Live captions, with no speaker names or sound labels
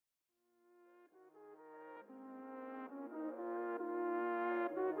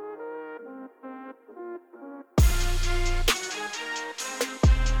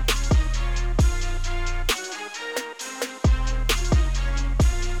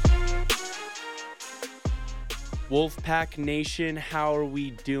Wolfpack Nation, how are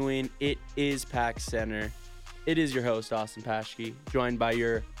we doing? It is Pack Center. It is your host, Austin Paschke, joined by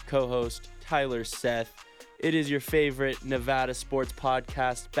your co-host, Tyler Seth. It is your favorite Nevada sports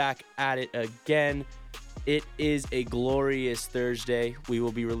podcast, back at it again. It is a glorious Thursday. We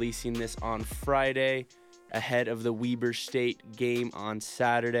will be releasing this on Friday, ahead of the Weber State game on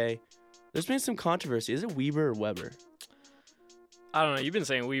Saturday. There's been some controversy. Is it Weber or Weber? I don't know. You've been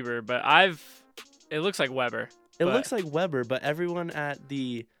saying Weber, but it looks like Weber. It looks like Weber, but everyone at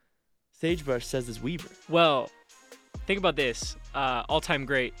the Sagebrush says it's Weber. Well, think about this. All-time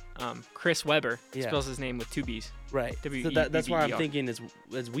great, Chris Webber spells his name with two B's. Right. So that's why I'm thinking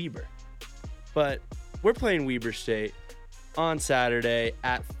it's Weber. But we're playing Weber State on Saturday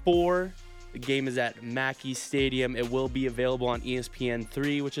at 4. The game is at Mackey Stadium. It will be available on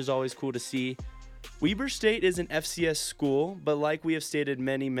ESPN3, which is always cool to see. Weber State is an FCS school, but like we have stated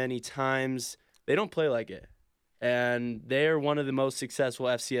many, many times, they don't play like it. And they're one of the most successful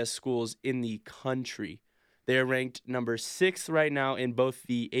FCS schools in the country. They're ranked number 6 right now in both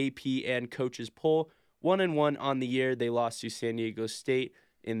the AP and coaches poll. 1-1 on the year. They lost to San Diego State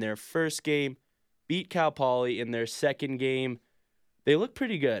in their first game, beat Cal Poly in their second game. They look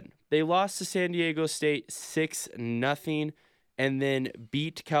pretty good. They lost to San Diego State 6-0 and then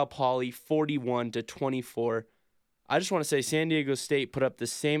beat Cal Poly 41-24. I just want to say San Diego State put up the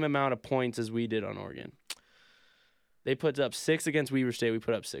same amount of points as we did on Oregon. They put up 6 against Weber State. We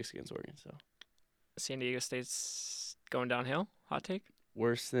put up 6 against Oregon. So San Diego State's going downhill. Hot take?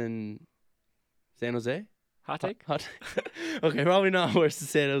 Worse than San Jose? Hot take? Hot Okay, probably not worse than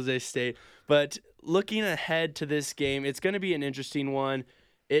San Jose State. But looking ahead to this game, it's going to be an interesting one.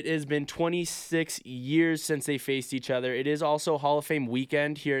 It has been 26 years since they faced each other. It is also Hall of Fame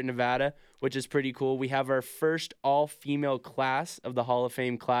weekend here in Nevada, which is pretty cool. We have our first all-female class of the Hall of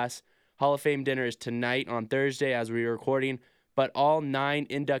Fame class. Hall of Fame dinner is tonight on Thursday as we're recording, but all 9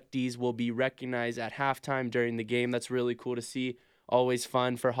 inductees will be recognized at halftime during the game. That's really cool to see. Always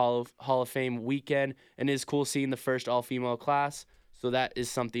fun for Hall of Fame weekend, and it is cool seeing the first all-female class, so that is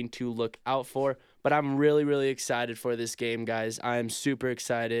something to look out for. But I'm really, really excited for this game, guys. I am super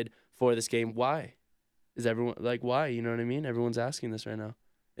excited for this game. Why? Is everyone, like, why? You know what I mean? Everyone's asking this right now.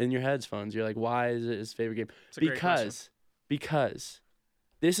 In your headphones, you're like, why is it his favorite game? Because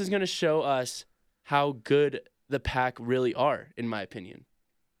this is going to show us how good the Pack really are, in my opinion.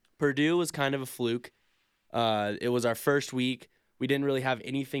 Purdue was kind of a fluke. It was our first week. We didn't really have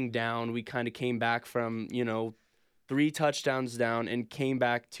anything down. We kind of came back from, 3 touchdowns down and came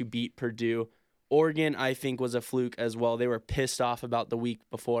back to beat Purdue. Oregon, I think, was a fluke as well. They were pissed off about the week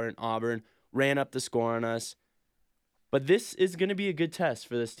before in Auburn, ran up the score on us. But this is going to be a good test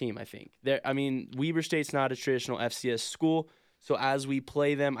for this team, I think. Weber State's not a traditional FCS school, so as we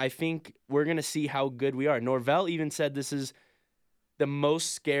play them, I think we're going to see how good we are. Norvell even said this is the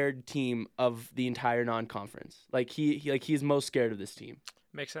most scared team of the entire non-conference. He's most scared of this team.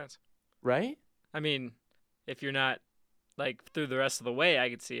 Makes sense. Right? I mean, if you're not through the rest of the way, I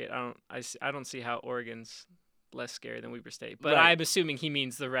could see it. I don't see how Oregon's less scary than Weber State, but right. I'm assuming he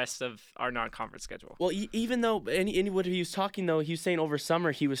means the rest of our non-conference schedule. Well, even though what he was talking though, he was saying over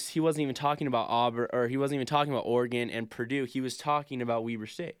summer he wasn't even talking about Auburn, or he wasn't even talking about Oregon and Purdue. He was talking about Weber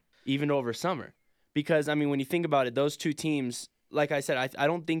State even over summer, because when you think about it, those two teams, like I said, I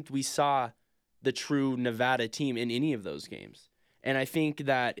don't think we saw the true Nevada team in any of those games, and I think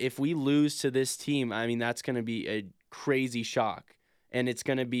that if we lose to this team, that's going to be a crazy shock. And it's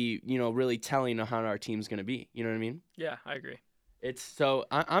going to be, really telling on how our team's going to be. You know what I mean? Yeah, I agree.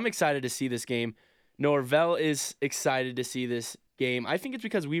 I'm excited to see this game. Norvell is excited to see this game. I think it's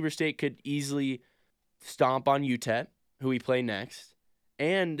because Weber State could easily stomp on UTEP, who we play next,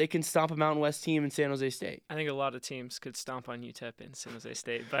 and they can stomp a Mountain West team in San Jose State. I think a lot of teams could stomp on UTEP in San Jose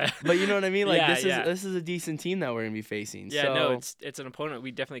State, but you know what I mean? This is a decent team that we're going to be facing. Yeah, no, it's an opponent we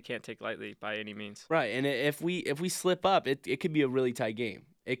definitely can't take lightly by any means. Right, and if we slip up, it could be a really tight game.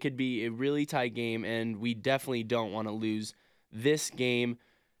 It could be a really tight game, and we definitely don't want to lose this game.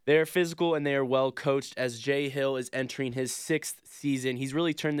 They're physical and they are well coached as Jay Hill is entering his 6th season. He's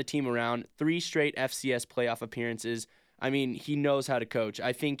really turned the team around. 3 straight FCS playoff appearances. He knows how to coach.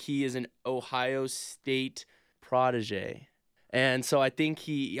 I think he is an Ohio State protege. And so I think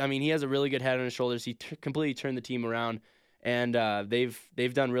he has a really good head on his shoulders. He completely turned the team around, and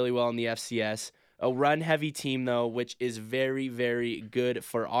they've done really well in the FCS. A run-heavy team, though, which is very, very good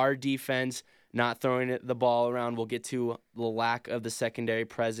for our defense, not throwing the ball around. We'll get to the lack of the secondary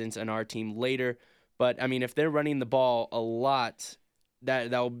presence in our team later. But, if they're running the ball a lot,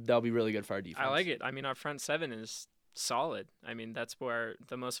 that'll be really good for our defense. I like it. Our front 7 is solid. That's where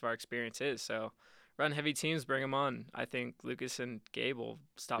the most of our experience is. So run-heavy teams, bring them on. I think Lucas and Gabe will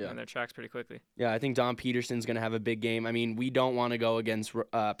stop them in their tracks pretty quickly. Yeah, I think Dom Peterson's going to have a big game. I mean, we don't want to go against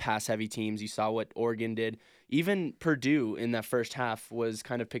pass-heavy teams. You saw what Oregon did. Even Purdue in that first half was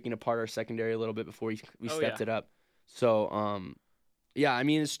kind of picking apart our secondary a little bit before we stepped it up. So, yeah, I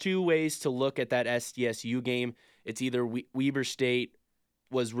mean, there's two ways to look at that SDSU game. It's either Weber State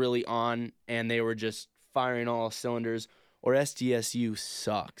was really on and they were just firing all cylinders, or SDSU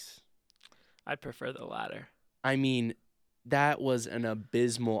sucks. I'd prefer the latter. I mean, that was an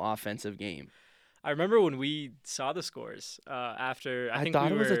abysmal offensive game. I remember when we saw the scores after. I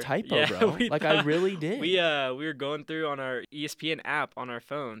thought it was a typo, bro. I really did. We were going through on our ESPN app on our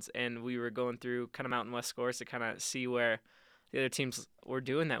phones, and we were going through kind of Mountain West scores to kind of see where the other teams were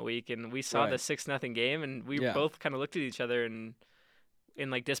doing that week, and we saw the 6-0 game, and we both kind of looked at each other and in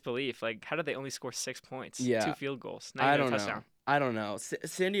like disbelief, like how did they only score 6 points? 2 field goals, not even a touchdown. I don't know.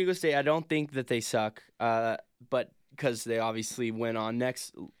 San Diego State, I don't think that they suck, but because they obviously went on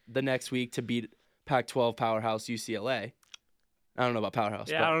the next week to beat Pac-12 powerhouse UCLA. I don't know about powerhouse.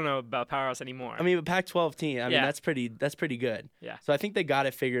 Yeah, I don't know about powerhouse anymore. I mean, a Pac-12 team. I mean, that's pretty good. Yeah. So I think they got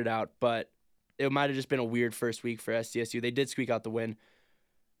it figured out, but it might have just been a weird first week for SDSU. They did squeak out the win.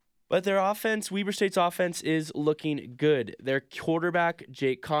 But their offense, Weber State's offense, is looking good. Their quarterback,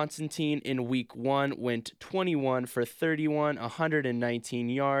 Jake Constantine, in week 1 went 21 for 31, 119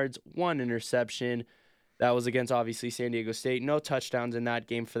 yards, 1 interception. That was against, obviously, San Diego State. No touchdowns in that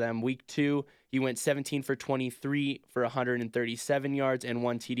game for them. Week 2, he went 17 for 23 for 137 yards and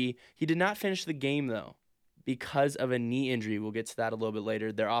 1 TD. He did not finish the game, though, because of a knee injury. We'll get to that a little bit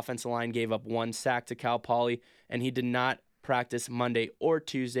later. Their offensive line gave up 1 sack to Cal Poly, and he did not practice Monday or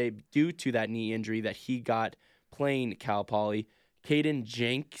Tuesday due to that knee injury that he got playing Cal Poly. Caden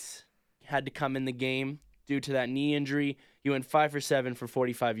Jenks had to come in the game due to that knee injury. He went 5 for 7 for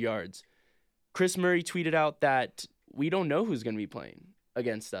 45 yards. Chris Murray tweeted out that we don't know who's going to be playing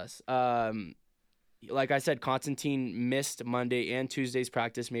against us. Like I said, Constantine missed Monday and Tuesday's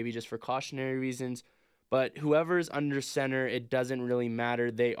practice, maybe just for cautionary reasons. But whoever's under center, it doesn't really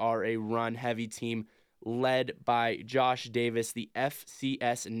matter. They are a run-heavy team led by Josh Davis, the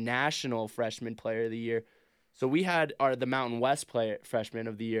FCS National Freshman Player of the Year. So we had the Mountain West Freshman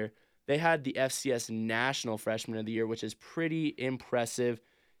of the Year. They had the FCS National Freshman of the Year, which is pretty impressive.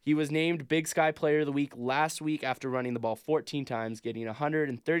 He was named Big Sky Player of the Week last week after running the ball 14 times, getting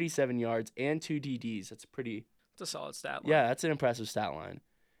 137 yards and 2 TDs. That's a solid stat line. Yeah, that's an impressive stat line.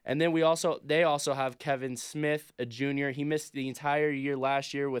 And then they also have Kevin Smith, a junior. He missed the entire year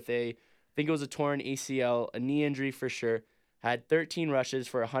last year with I think it was a torn ACL, a knee injury for sure. Had 13 rushes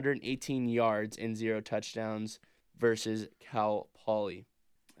for 118 yards and 0 touchdowns versus Cal Poly.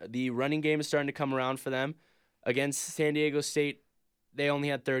 The running game is starting to come around for them. Against San Diego State, they only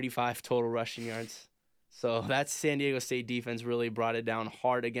had 35 total rushing yards. So that San Diego State defense really brought it down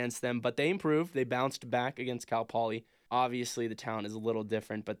hard against them. But they improved. They bounced back against Cal Poly. Obviously, the talent is a little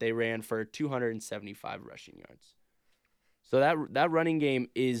different, but they ran for 275 rushing yards. So that running game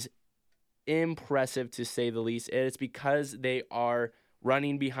is impressive to say the least. And it's because they are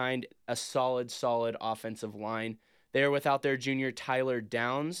running behind a solid offensive line. They are without their junior Tyler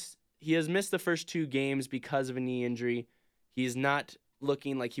Downs. He has missed the first 2 games because of a knee injury. He's not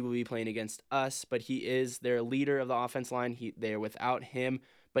looking like he will be playing against us, but he is their leader of the offense line. They are without him,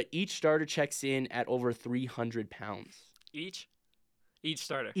 but each starter checks in at over 300 pounds. Each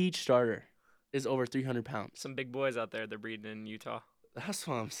starter? Each starter is over 300 pounds. Some big boys out there they're breeding in Utah. That's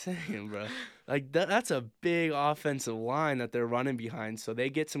what I'm saying, bro. Like that's a big offensive line that they're running behind, so they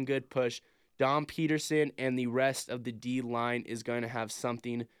get some good push. Dom Peterson and the rest of the D line is going to have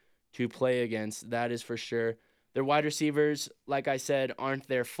something to play against. That is for sure. Their wide receivers, like I said, aren't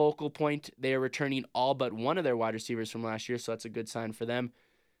their focal point. They are returning all but one of their wide receivers from last year, so that's a good sign for them.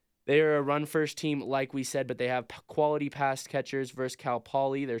 They are a run-first team, like we said, but they have quality pass catchers versus Cal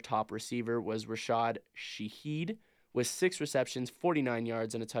Poly. Their top receiver was Rashad Shaheed with 6 receptions, 49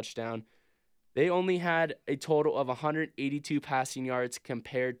 yards, and a touchdown. They only had a total of 182 passing yards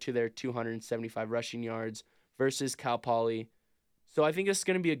compared to their 275 rushing yards versus Cal Poly. So I think this is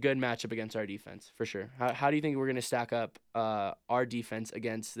going to be a good matchup against our defense, for sure. How do you think we're going to stack up our defense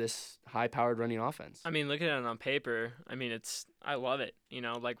against this high-powered running offense? I mean, looking at it on paper, I love it.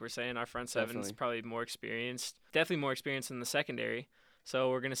 Like we're saying, our front seven is probably more experienced. Definitely more experienced in the secondary. So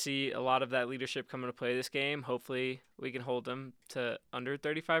we're going to see a lot of that leadership come into play this game. Hopefully we can hold them to under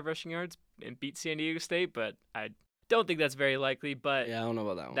 35 rushing yards and beat San Diego State, but I don't think that's very likely, but yeah, I don't know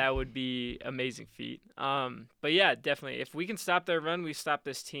about that one. That would be amazing feat. But yeah, definitely. If we can stop their run, we stop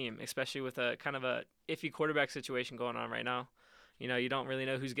this team, especially with a kind of a iffy quarterback situation going on right now. You don't really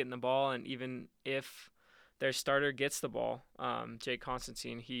know who's getting the ball, and even if their starter gets the ball, Jay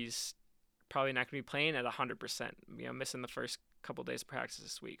Constantine, he's probably not going to be playing at 100%, missing the first couple days of practice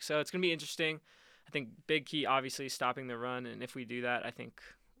this week. So it's going to be interesting. I think big key, obviously, stopping the run, and if we do that, I think,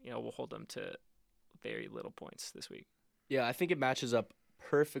 we'll hold them to very little points this week. Yeah, I think it matches up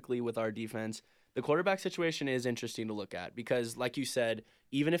perfectly with our defense. The quarterback situation is interesting to look at because, like you said,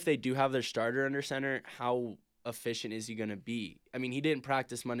 even if they do have their starter under center, how efficient is he going to be? I mean, he didn't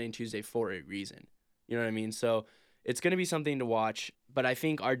practice Monday and Tuesday for a reason. You know what I mean? So it's going to be something to watch, but I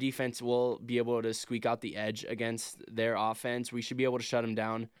think our defense will be able to squeak out the edge against their offense. We should be able to shut them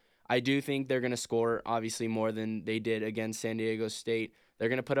down. I do think they're going to score, obviously, more than they did against San Diego State. They're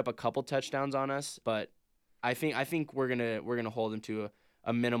going to put up a couple touchdowns on us, but I think we're gonna hold them to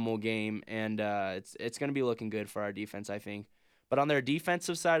a minimal game, and it's gonna be looking good for our defense, I think. But on their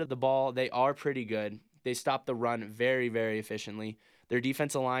defensive side of the ball, they are pretty good. They stop the run very, very efficiently. Their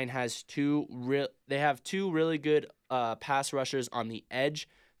defensive line has two really good pass rushers on the edge.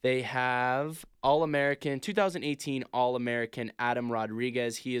 They have All-American 2018 All-American Adam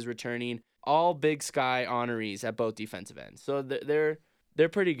Rodriguez. He is returning. All Big Sky honorees at both defensive ends. So they're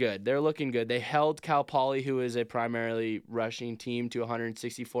pretty good. They're looking good. They held Cal Poly, who is a primarily rushing team, to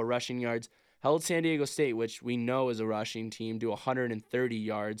 164 rushing yards. Held San Diego State, which we know is a rushing team, to 130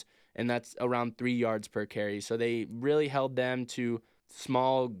 yards, and that's around 3 yards per carry. So they really held them to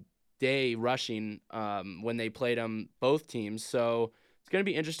small day rushing when they played them, both teams. So it's going to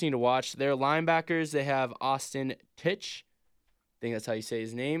be interesting to watch. Their linebackers, they have Austin Titch. I think that's how you say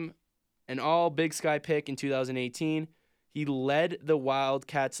his name. An all Big Sky pick in 2018. He led the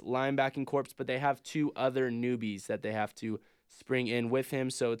Wildcats linebacking corps, but they have two other newbies that they have to spring in with him.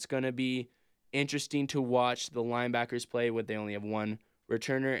 So it's going to be interesting to watch the linebackers play with. They only have one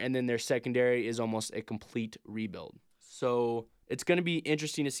returner, and then their secondary is almost a complete rebuild. So it's going to be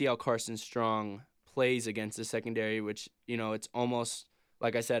interesting to see how Carson Strong plays against the secondary, which, it's almost,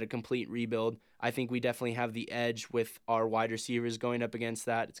 like I said, a complete rebuild. I think we definitely have the edge with our wide receivers going up against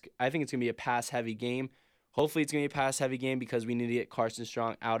that. I think it's going to be a pass-heavy game. Hopefully it's going to be a pass-heavy game because we need to get Carson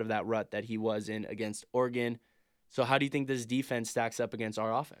Strong out of that rut that he was in against Oregon. So how do you think this defense stacks up against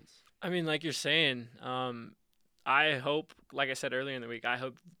our offense? I mean, like you're saying, I hope, like I said earlier in the week, I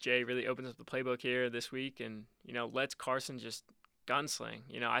hope Jay really opens up the playbook here this week and, lets Carson just gunsling.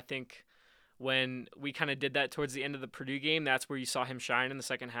 I think when we kind of did that towards the end of the Purdue game, that's where you saw him shine in the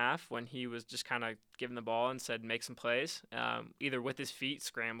second half when he was just kind of giving the ball and said, make some plays, either with his feet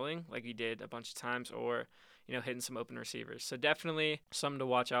scrambling like he did a bunch of times or, hitting some open receivers. So definitely something to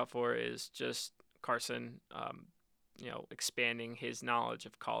watch out for is just Carson, expanding his knowledge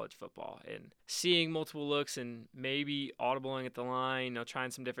of college football and seeing multiple looks and maybe audibling at the line,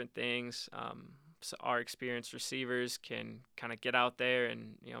 trying some different things. So our experienced receivers can kind of get out there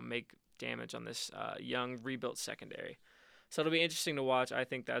and, make damage on this young rebuilt secondary. So it'll be interesting to watch. I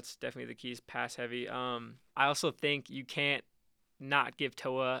think that's definitely the key is pass heavy. I also think you can't not give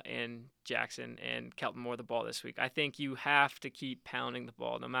Toa and Jackson and Kelton Moore the ball this week. I think you have to keep pounding the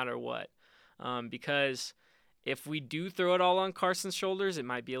ball no matter what, because if we do throw it all on Carson's shoulders, it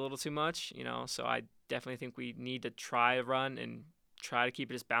might be a little too much, So I definitely think we need to try to run and try to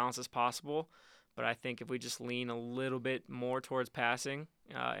keep it as balanced as possible. But I think if we just lean a little bit more towards passing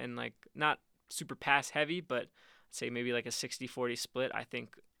and not super pass heavy, but say maybe like a 60-40 split, I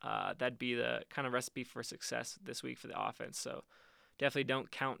think that'd be the kind of recipe for success this week for the offense. So definitely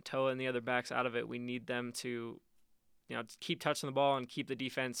don't count Toa and the other backs out of it. We need them to, keep touching the ball and keep the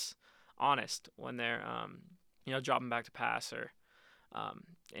defense honest when they're, dropping back to pass or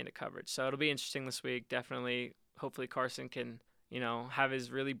into coverage. So it'll be interesting this week. Definitely, hopefully Carson can, have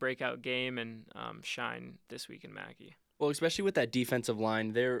his really breakout game and shine this week in Mackey. Well, especially with that defensive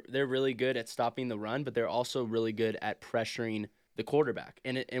line, they're really good at stopping the run, but they're also really good at pressuring the quarterback.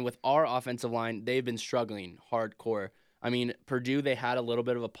 And with our offensive line, they've been struggling hardcore. I mean, Purdue, they had a little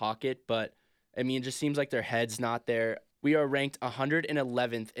bit of a pocket, but I mean, it just seems like their head's not there. We are ranked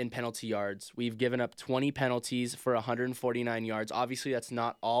 111th in penalty yards. We've given up 20 penalties for 149 yards. Obviously, that's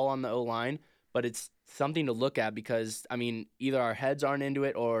not all on the O-line, but it's something to look at because, I mean, either our heads aren't into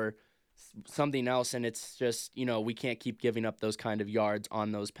it or something else, and it's just, we can't keep giving up those kind of yards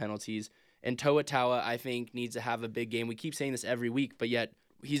on those penalties. And Toa Taua, I think, needs to have a big game. We keep saying this every week, but yet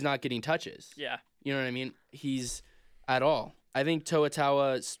he's not getting touches. Yeah. You know what I mean? He's at all. I think Toa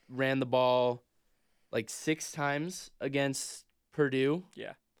Taua ran the ball like 6 times against Purdue.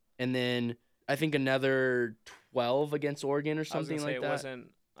 Yeah. And then I think another 12 against Oregon or something like that.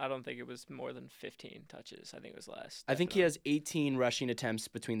 I don't think it was more than 15 touches. I think it was less. Definitely. I think he has 18 rushing attempts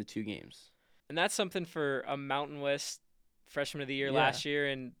between the two games. And that's something for a Mountain West freshman of the year last year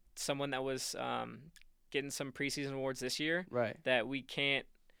and someone that was getting some preseason awards this year. Right. That we can't,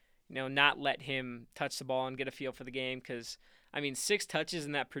 not let him touch the ball and get a feel for the game because, 6 touches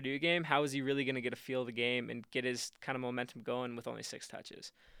in that Purdue game, how is he really going to get a feel of the game and get his kind of momentum going with only 6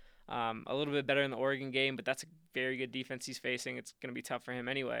 touches? A little bit better in the Oregon game, but that's a very good defense he's facing. It's going to be tough for him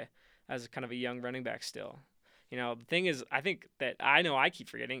anyway as kind of a young running back still. The thing is, I think that I keep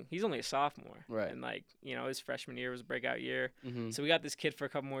forgetting he's only a sophomore. Right. And, his freshman year was a breakout year. Mm-hmm. So we got this kid for a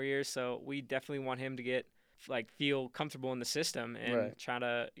couple more years, so we definitely want him to get, feel comfortable in the system and try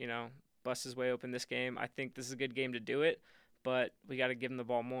to, bust his way open this game. I think this is a good game to do it, but we got to give him the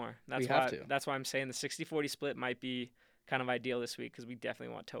ball more. That's why I'm saying the 60-40 split might be kind of ideal this week because we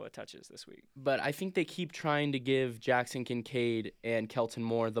definitely want Toa touches this week. But I think they keep trying to give Jackson Kincaid and Kelton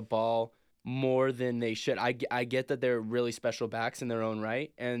Moore the ball more than they should. I get that they're really special backs in their own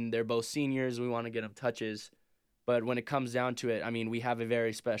right, and they're both seniors. We want to get them touches. But when it comes down to it, we have a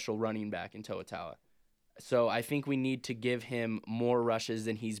very special running back in Toa Taua. So I think we need to give him more rushes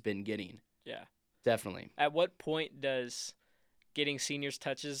than he's been getting. Yeah. Definitely. At what point does getting seniors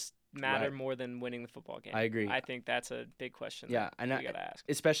touches matter more than winning the football game? I agree. I think that's a big question. And you got to ask.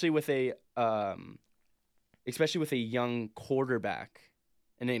 Especially with a young quarterback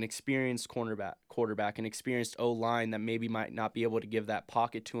and an experienced quarterback, an experienced O-line that maybe might not be able to give that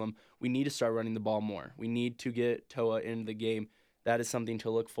pocket to him. We need to start running the ball more. We need to get Toa into the game. That is something to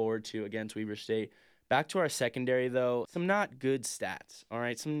look forward to against Weber State. Back to our secondary, though, some not good stats, all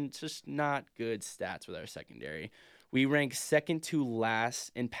right? Some just not good stats with our secondary. We rank second to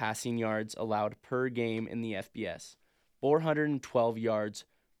last in passing yards allowed per game in the FBS, 412 yards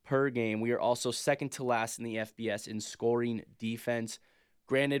per game. We are also second to last in the FBS in scoring defense.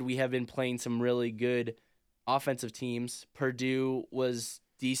 Granted, we have been playing some really good offensive teams. Purdue was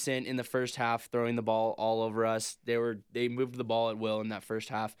decent in the first half, throwing the ball all over us. They moved the ball at will in that first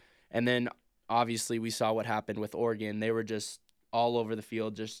half. And then, obviously, we saw what happened with Oregon. They were just all over the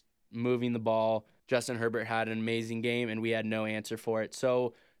field, just moving the ball. Justin Herbert had an amazing game, and we had no answer for it.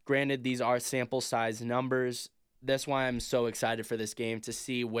 So, granted, these are sample size numbers. That's why I'm so excited for this game, to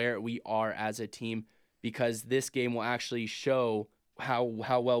see where we are as a team, because this game will actually show how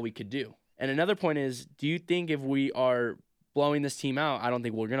well we could do. And another point is, do you think if we are blowing this team out, I don't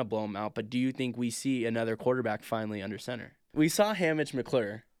think we're going to blow them out, but do you think we see another quarterback finally under center? We saw Hamich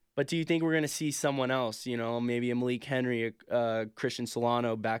McClure, but do you think we're going to see someone else, maybe a Malik Henry, Christian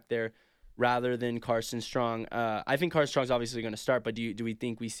Solano back there rather than Carson Strong? I think Carson Strong's obviously going to start, but do we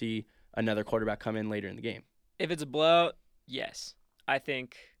think we see another quarterback come in later in the game? If it's a blowout, yes. I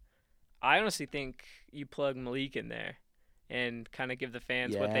honestly think you plug Malik in there and kind of give the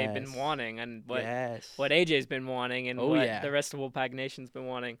fans what they've been wanting and what AJ's been wanting and the rest of Wolfpack Nation's been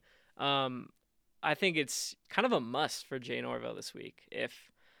wanting. I think it's kind of a must for Jay Norvell this week. If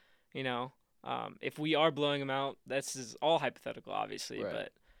we are blowing him out, this is all hypothetical, obviously,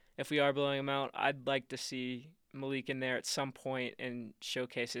 but if we are blowing him out, I'd like to see Malik in there at some point and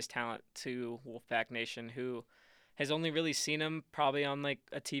showcase his talent to Wolfpack Nation, who has only really seen him probably on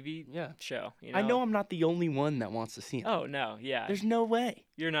a TV show. I know I'm not the only one that wants to see him. Oh no, yeah. There's no way.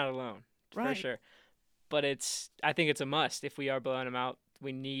 You're not alone, for sure. But I think it's a must. If we are blowing him out,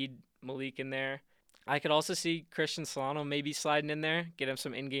 we need Malik in there. I could also see Christian Solano maybe sliding in there, get him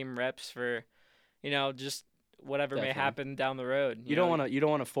some in-game reps for, just whatever may happen down the road. You don't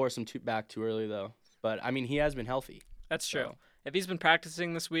want to force him back too early though. But he has been healthy. That's true. If he's been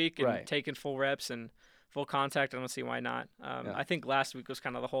practicing this week and taking full reps and full contact, I don't see why not. I think last week was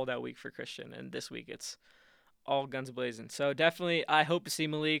kind of the holdout week for Christian, and this week it's all guns blazing. So definitely, I hope to see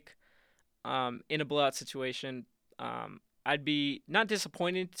Malik in a blowout situation. I'd be not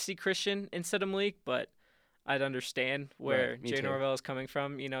disappointed to see Christian instead of Malik, but I'd understand where Jay Norvell is coming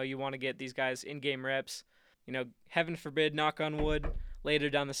from. You want to get these guys in-game reps. Heaven forbid, knock on wood, later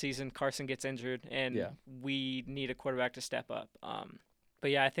down the season, Carson gets injured, and we need a quarterback to step up. But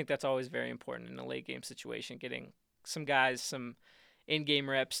yeah, I think that's always very important in a late game situation, getting some guys some in-game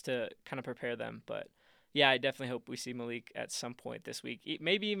reps to kind of prepare them. But yeah, I definitely hope we see Malik at some point this week.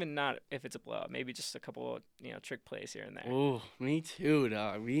 Maybe even not if it's a blowout. Maybe just a couple of trick plays here and there. Ooh, me too,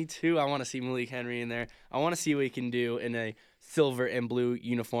 dog. Me too. I want to see Malik Henry in there. I want to see what he can do in a silver and blue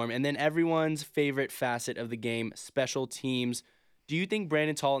uniform. And then everyone's favorite facet of the game, special teams. Do you think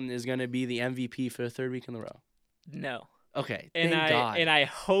Brandon Talton is going to be the MVP for the third week in a row? No. Okay, thank God. And I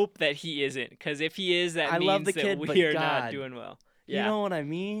hope that he isn't, because if he is, that means that we are not doing well. Yeah. You know what I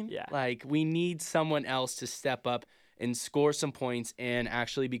mean? Yeah. We need someone else to step up and score some points and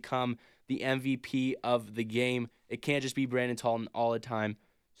actually become the MVP of the game. It can't just be Brandon Talton all the time.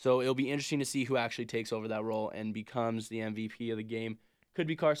 So it'll be interesting to see who actually takes over that role and becomes the MVP of the game. Could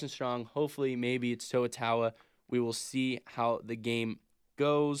be Carson Strong. Hopefully, maybe it's Tua Taua. We will see how the game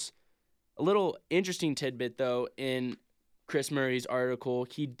goes. A little interesting tidbit, though, in Chris Murray's article,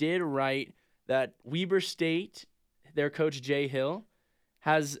 he did write that Weber State, their coach Jay Hill,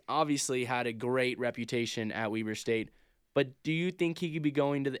 has obviously had a great reputation at Weber State. But do you think he could be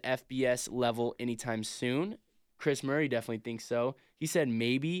going to the FBS level anytime soon? Chris Murray definitely thinks so. He said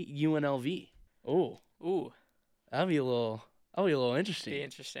maybe UNLV. Ooh. That'd be a little interesting. Be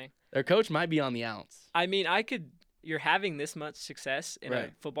interesting. Their coach might be on the outs. I mean, you're having this much success in a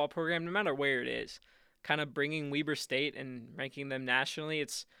football program, no matter where it is, kind of bringing Weber State and ranking them nationally.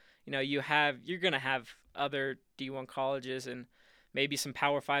 It's, you're going to have other D1 colleges and maybe some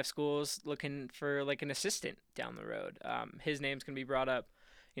Power 5 schools looking for like an assistant down the road. His name's going to be brought up.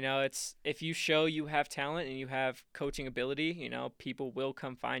 It's if you show you have talent and you have coaching ability, people will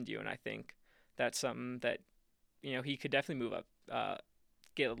come find you. And I think that's something that, he could definitely move up,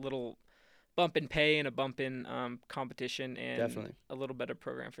 get a little bump in pay and a bump in competition and definitely a little better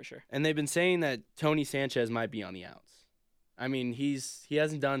program for sure. And they've been saying that Tony Sanchez might be on the outs. I mean, he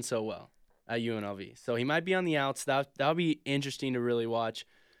hasn't done so well at UNLV. So he might be on the outs. That'll be interesting to really watch.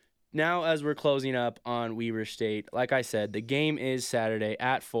 Now, as we're closing up on Weber State, like I said, the game is Saturday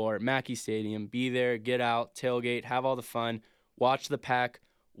at 4, Mackey Stadium. Be there, get out, tailgate, have all the fun, watch the Pack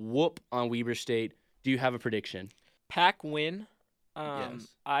whoop on Weber State. Do you have a prediction? Pack win. Yes.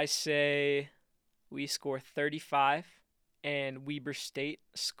 I say we score 35 and Weber State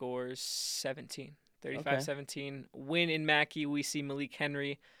scores 17. 35-17. Win in Mackey. We see Malik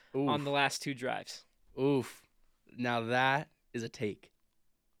Henry on the last 2 drives. Oof. Now that is a take.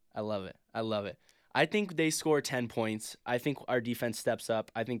 I love it. I think they score 10 points. I think our defense steps up.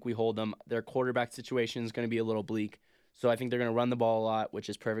 I think we hold them. Their quarterback situation is going to be a little bleak. So I think they're going to run the ball a lot, which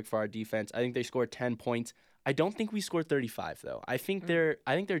is perfect for our defense. I think they score 10 points. I don't think we score 35 though. I think their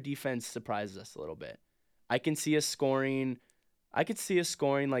defense surprises us a little bit. I could see us scoring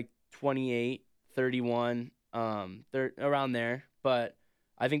like 28, 31, they're around there, but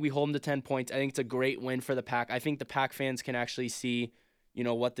I think we hold them to 10 points. I think it's a great win for the Pack. I think the Pack fans can actually see,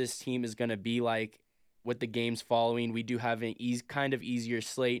 what this team is going to be like with the games following. We do have an kind of easier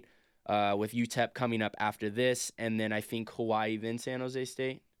slate with UTEP coming up after this, and then I think Hawaii, then San Jose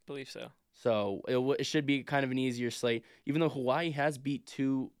State. Believe so. So it should be kind of an easier slate, even though Hawaii has beat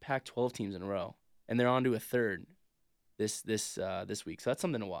 2 Pac-12 teams in a row, and they're on to a third this week. So that's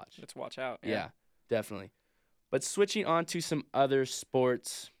something to watch. Let's watch out. Yeah, definitely. But switching on to some other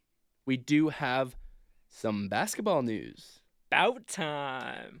sports, we do have some basketball news. About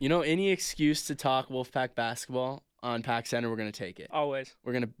time. Any excuse to talk Wolfpack basketball on Pack Center, we're gonna take it. Always.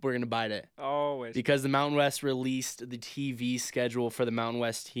 We're gonna bite it. Always. Because the Mountain West released the TV schedule for the Mountain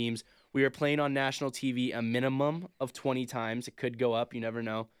West teams. We are playing on national TV a minimum of 20 times. It could go up. You never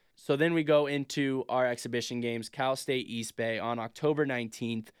know. So then we go into our exhibition games. Cal State East Bay on October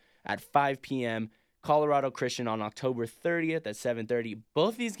 19th at 5 p.m. Colorado Christian on October 30th at 7:30.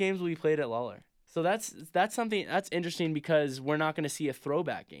 Both these games will be played at Lawler. So that's something that's interesting because we're not going to see a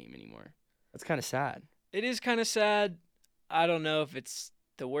throwback game anymore. That's kind of sad. It is kind of sad. I don't know if it's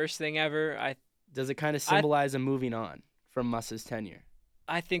the worst thing ever. Does it kind of symbolize a moving on from Muss's tenure?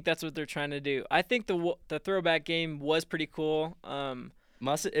 I think that's what they're trying to do. I think the throwback game was pretty cool.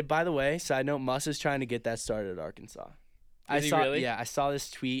 Muss, by the way, side note, Muss is trying to get that started at Arkansas. Really? Yeah, I saw this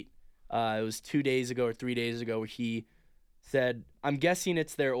tweet. It was 2 days ago or 3 days ago where he said, I'm guessing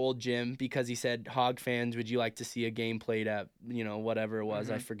it's their old gym because he said, Hog fans, would you like to see a game played at, whatever it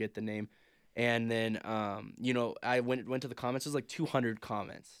was. I forget the name. And then, I went to the comments. There's like 200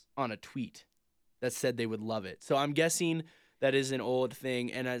 comments on a tweet that said they would love it. So I'm guessing that is an old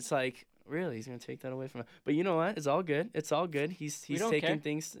thing. And it's like, really? He's going to take that away from him? But you know what? It's all good. It's all good. He's taking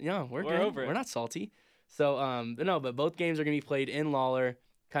things. We're good. Over it. We're not salty. So, but both games are going to be played in Lawler,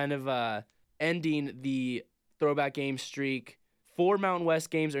 kind of ending the throwback game streak. 4 Mountain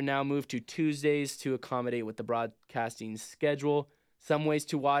West games are now moved to Tuesdays to accommodate with the broadcasting schedule. Some ways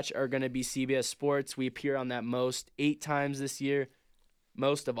to watch are going to be CBS Sports. We appear on that 8 times this year.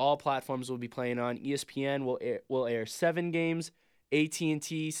 Most of all platforms will be playing on. ESPN will air 7 games.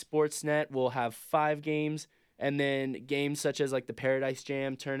 AT&T Sportsnet will have 5 games. And then games such as like the Paradise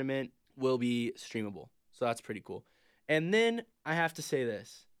Jam tournament will be streamable. So that's pretty cool. And then I have to say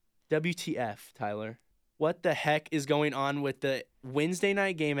this. WTF, Tyler. What the heck is going on with the Wednesday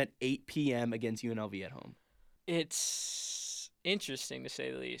night game at 8 p.m. against UNLV at home? It's interesting to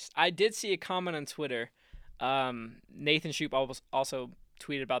say the least. I did see a comment on Twitter. Nathan Shoup also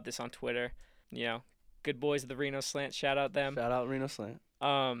tweeted about this on Twitter. Good boys of the Reno Slant. Shout out them. Shout out Reno Slant.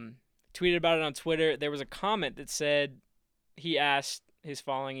 tweeted about it on Twitter. There was a comment that said he asked his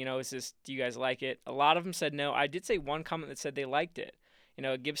following, do you guys like it? A lot of them said no. I did say one comment that said they liked it.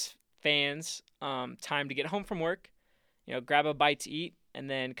 It gives fans time to get home from work, grab a bite to eat, and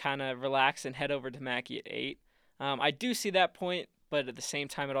then kind of relax and head over to Mackey at 8. I do see that point, but at the same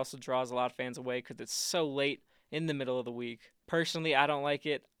time, it also draws a lot of fans away because it's so late in the middle of the week. Personally, I don't like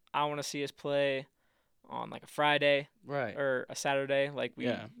it. I want to see us play on like a Friday or a Saturday like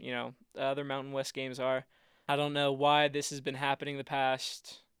the other Mountain West games are. I don't know why this has been happening the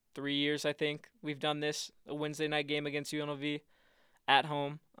past 3 years, I think. We've done this, a Wednesday night game against UNLV at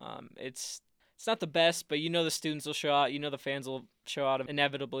home. It's not the best, but the students will show out. The fans will show out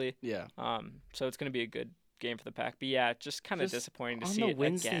inevitably. Yeah. So it's going to be a good game for the Pack. But yeah, just kind of disappointing to see it on the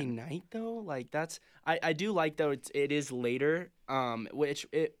Wednesday night though. Like I do like though it is later. Which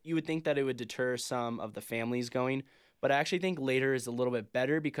you would think that it would deter some of the families going, but I actually think later is a little bit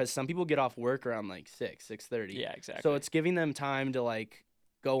better because some people get off work around like 6:30. Yeah, exactly. So it's giving them time to like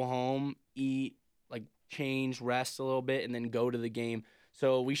go home, eat, like change, rest a little bit, and then go to the game.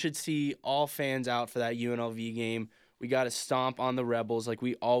 So we should see all fans out for that UNLV game. We got to stomp on the Rebels like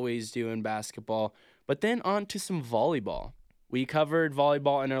we always do in basketball. But then on to some volleyball. We covered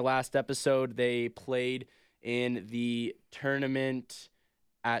volleyball in our last episode. They played in the tournament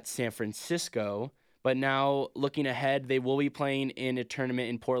at San Francisco. But now looking ahead, they will be playing in a tournament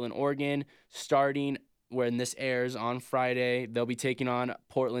in Portland, Oregon, starting when this airs on Friday. They'll be taking on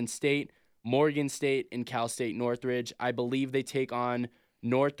Portland State, Morgan State, and Cal State Northridge. I believe they take on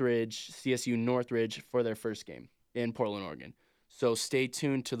Northridge, CSU Northridge, for their first game in Portland, Oregon. So stay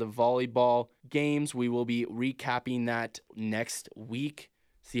tuned to the volleyball games. We will be recapping that next week,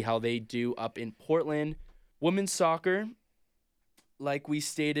 see how they do up in Portland. Women's soccer, like we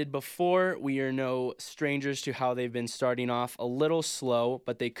stated before, we are no strangers to how they've been starting off a little slow,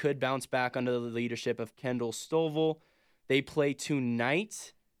 but they could bounce back under the leadership of Kendall Stovall. They play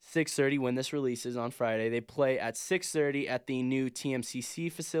tonight, 6:30, when this releases on Friday. They play at 6:30 at the new TMCC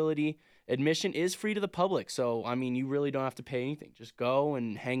facility. Admission is free to the public, so, you really don't have to pay anything. Just go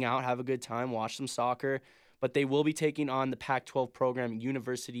and hang out, have a good time, watch some soccer. But they will be taking on the Pac-12 program,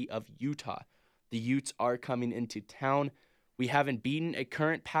 University of Utah. The Utes are coming into town. We haven't beaten a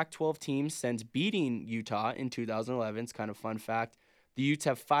current Pac-12 team since beating Utah in 2011. It's kind of a fun fact. The Utes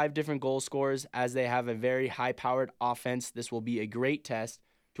have 5 different goal scorers as they have a very high-powered offense. This will be a great test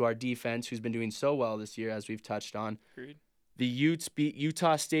to our defense, who's been doing so well this year, as we've touched on. Agreed. The Utes beat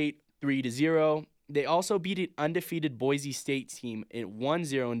Utah State 3-0. They also beat an undefeated Boise State team in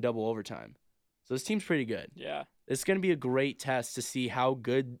 1-0 in double overtime. So this team's pretty good. Yeah. It's going to be a great test to see how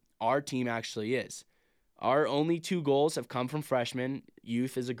good our team actually is. Our only 2 goals have come from freshmen.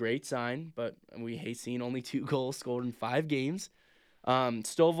 Youth is a great sign, but we hate seeing only 2 goals scored in 5 games.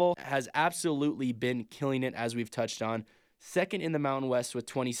 Stovall has absolutely been killing it, as we've touched on. Second in the Mountain West with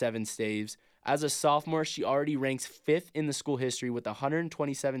 27 saves. As a sophomore, she already ranks 5th in the school history with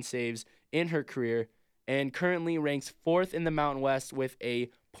 127 saves in her career, and currently ranks 4th in the Mountain West with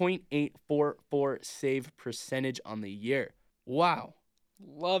a .844 save percentage on the year. Wow.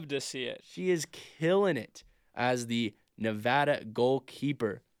 Love to see it. She is killing it as the Nevada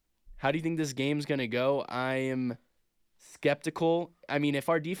goalkeeper. How do you think this game's going to go? I am skeptical. If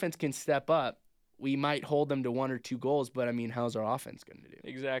our defense can step up, we might hold them to 1 or 2 goals, but how's our offense going to do?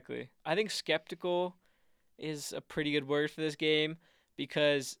 Exactly. I think skeptical is a pretty good word for this game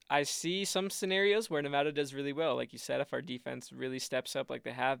because I see some scenarios where Nevada does really well. Like you said, if our defense really steps up like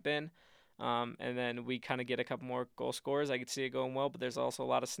they have been, and then we kind of get a couple more goal scorers, I could see it going well, but there's also a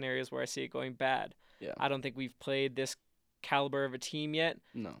lot of scenarios where I see it going bad. Yeah. I don't think we've played this caliber of a team yet,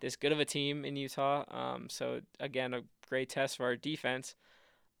 this good of a team in Utah. So, again, a great test for our defense.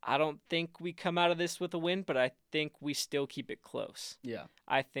 I don't think we come out of this with a win, but I think we still keep it close. Yeah.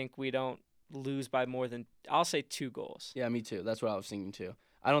 I think we don't lose by more than, I'll say, 2 goals. Yeah, me too. That's what I was thinking too.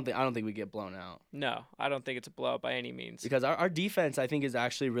 I don't think we get blown out. No, I don't think it's a blowout by any means. Because our defense, I think, is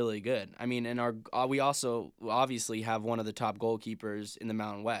actually really good. And we also obviously have one of the top goalkeepers in the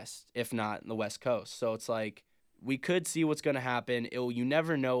Mountain West, if not in the West Coast. So it's like we could see what's going to happen. You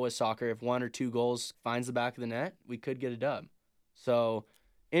never know with soccer. If 1 or 2 goals finds the back of the net, we could get a dub. So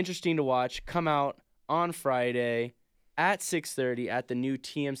interesting to watch. Come out on Friday at 6:30 at the new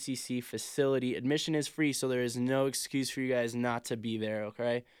TMCC facility. Admission is free, so there is no excuse for you guys not to be there,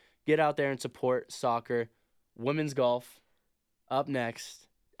 okay? Get out there and support soccer. Women's golf up next.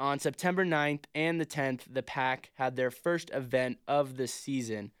 On September 9th and the 10th, the Pack had their first event of the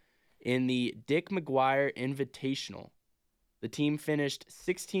season in the Dick McGuire Invitational. The team finished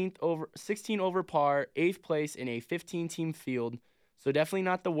 16 over par, 8th place in a 15-team field. So definitely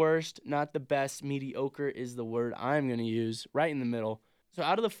not the worst, not the best. Mediocre is the word I'm going to use, right in the middle. So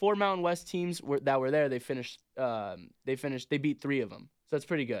out of the 4 Mountain West teams that were there, they beat 3 of them. So that's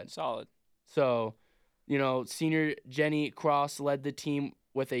pretty good. Solid. So, senior Jenny Cross led the team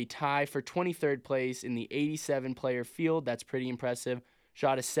with a tie for 23rd place in the 87-player field. That's pretty impressive.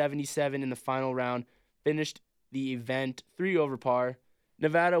 Shot a 77 in the final round. Finished the event 3 over par.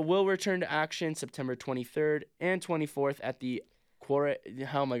 Nevada will return to action September 23rd and 24th at the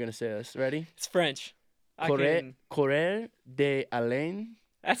how am I going to say this? Ready? It's French. Coureur de Alain.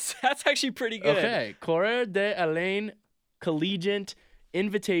 That's actually pretty good. Okay. Coureur de Alain Collegiate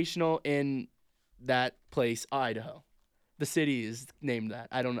Invitational in that place, Idaho. The city is named that.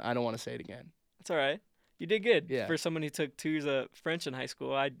 I don't want to say it again. That's all right. You did good. Yeah. For someone who took 2s of French in high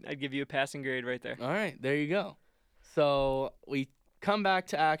school, I'd give you a passing grade right there. All right. There you go. So we come back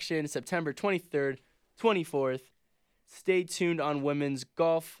to action September 23rd, 24th. Stay tuned on women's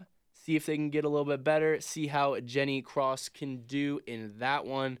golf. See if they can get a little bit better. See how Jenny Cross can do in that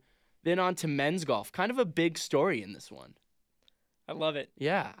one. Then on to men's golf. Kind of a big story in this one. I love it.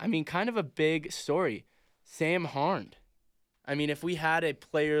 Yeah. Kind of a big story. Sam Harnd. If we had a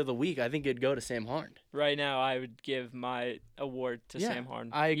player of the week, I think it'd go to Sam Harnd. Right now, I would give my award to Sam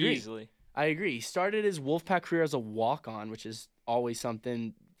Harnd. I agree. Easily. I agree. He started his Wolfpack career as a walk-on, which is always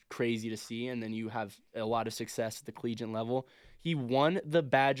something crazy to see, and then you have a lot of success at the collegiate level. He won the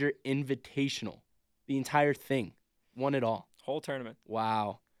Badger Invitational, the entire thing, won it all. Whole tournament.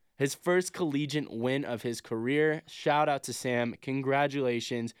 Wow. His first collegiate win of his career. Shout out to Sam.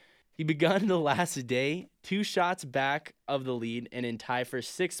 Congratulations. He begun the last day 2 shots back of the lead and in tie for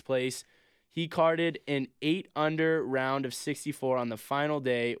 6th place. He carded an 8-under round of 64 on the final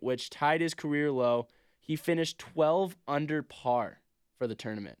day, which tied his career low. He finished 12 under par for the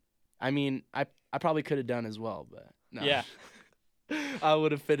tournament. I probably could have done as well, but no. Yeah. I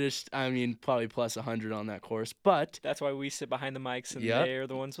would have finished, probably plus 100 on that course. But that's why we sit behind the mics and they are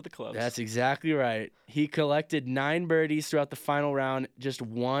the ones with the clubs. That's exactly right. He collected 9 birdies throughout the final round, just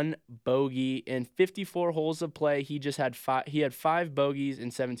 1 bogey. In 54 holes of play, he had 5 bogeys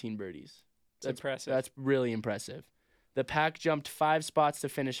and 17 birdies. That's impressive. That's really impressive. The pack jumped 5 spots to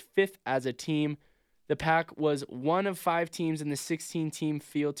finish 5th as a team. The pack was one of 5 teams in the 16-team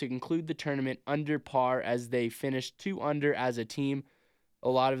field to conclude the tournament under par as they finished 2 under as a team. A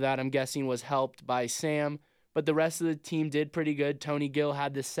lot of that, I'm guessing, was helped by Sam, but the rest of the team did pretty good. Tony Gill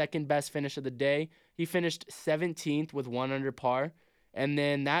had the second best finish of the day. He finished 17th with 1 under par, and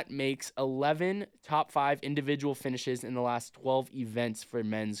then that makes 11 top 5 individual finishes in the last 12 events for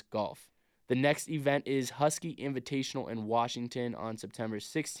men's golf. The next event is Husky Invitational in Washington on September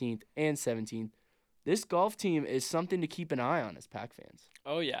 16th and 17th. This golf team is something to keep an eye on as Pack fans.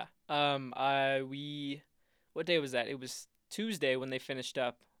 Oh yeah. What day was that? It was Tuesday when they finished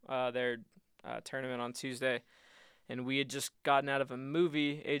up their tournament on Tuesday, and we had just gotten out of a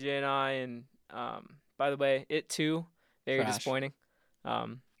movie, AJ and I, and by the way, It Too, very Trash. Disappointing.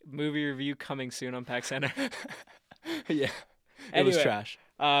 Movie review coming soon on Pack Center. Yeah. Anyway, it was trash.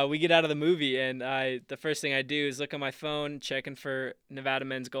 We get out of the movie, and the first thing I do is look on my phone, checking for Nevada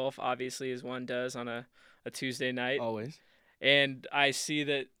men's golf, obviously, as one does on a Tuesday night. Always. And I see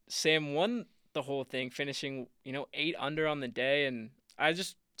that Sam won the whole thing, finishing 8 under on the day, and I was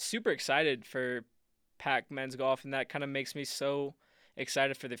just super excited for Pack men's golf, and that kind of makes me so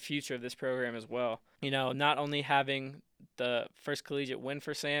excited for the future of this program as well. Not only having the first collegiate win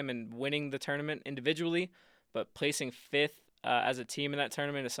for Sam and winning the tournament individually, but placing 5th as a team in that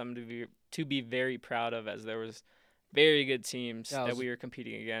tournament is something to be very proud of, as there was very good teams that we were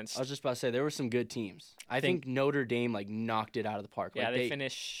competing against. I was just about to say, there were some good teams. I think Notre Dame knocked it out of the park. Yeah, they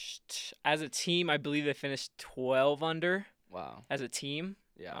finished, as a team, I believe they finished 12 under. Wow. As a team.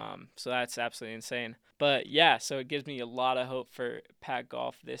 Yeah. So that's absolutely insane. But yeah, so it gives me a lot of hope for Pack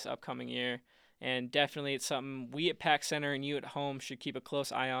golf this upcoming year. And definitely it's something we at Pack Center and you at home should keep a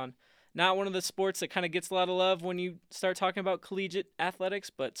close eye on. Not one of the sports that kind of gets a lot of love when you start talking about collegiate athletics,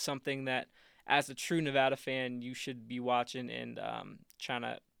 but something that, as a true Nevada fan, you should be watching and trying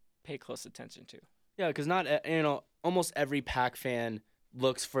to pay close attention to. Yeah, because almost every Pack fan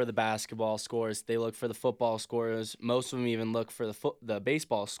looks for the basketball scores. They look for the football scores. Most of them even look for the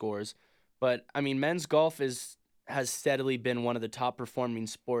baseball scores. But men's golf has steadily been one of the top performing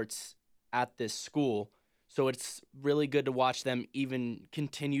sports at this school. So it's really good to watch them even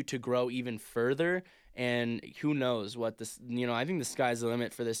continue to grow even further. And who knows what this, I think the sky's the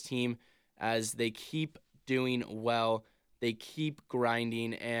limit for this team as they keep doing well. They keep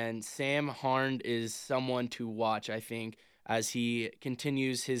grinding. And Sam Harnd is someone to watch, I think, as he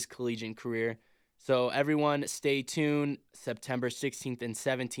continues his collegiate career. So everyone stay tuned September 16th and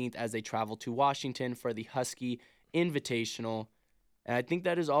 17th as they travel to Washington for the Husky Invitational. And I think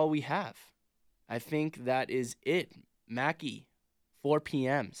that is all we have. I think that is it. Mackey, 4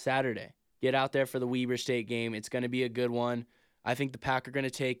 p.m. Saturday. Get out there for the Weber State game. It's going to be a good one. I think the Pack are going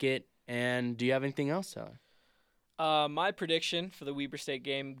to take it. And do you have anything else, Tyler? My prediction for the Weber State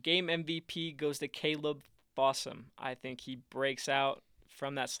game MVP goes to Caleb Fossum. I think he breaks out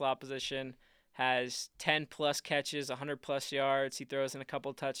from that slot position, has 10-plus catches, 100-plus yards. He throws in a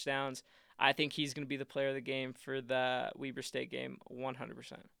couple touchdowns. I think he's going to be the player of the game for the Weber State game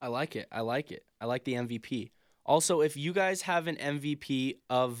 100%. I like it. I like the MVP. Also, if you guys have an MVP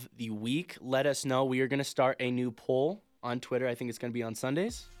of the week, let us know. We are going to start a new poll on Twitter. I think it's going to be on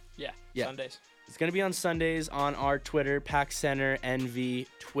Sundays. Yeah. Sundays. It's going to be on Sundays on our Twitter, Pack Center, NV,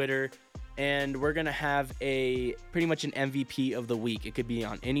 Twitter. And we're going to have pretty much an MVP of the week. It could be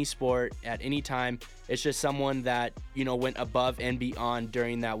on any sport at any time. It's just someone that, went above and beyond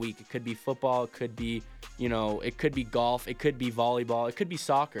during that week. It could be football. It could be, it could be golf. It could be volleyball. It could be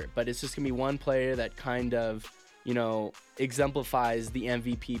soccer. But it's just going to be one player that kind of, exemplifies the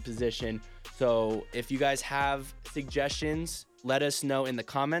MVP position. So if you guys have suggestions, let us know in the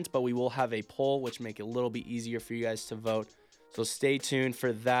comments. But we will have a poll, which make it a little bit easier for you guys to vote. So stay tuned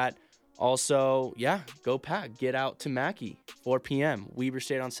for that. Also, go Pack. Get out to Mackey, 4 p.m. Weber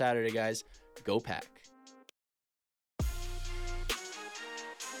State on Saturday, guys. Go Pack.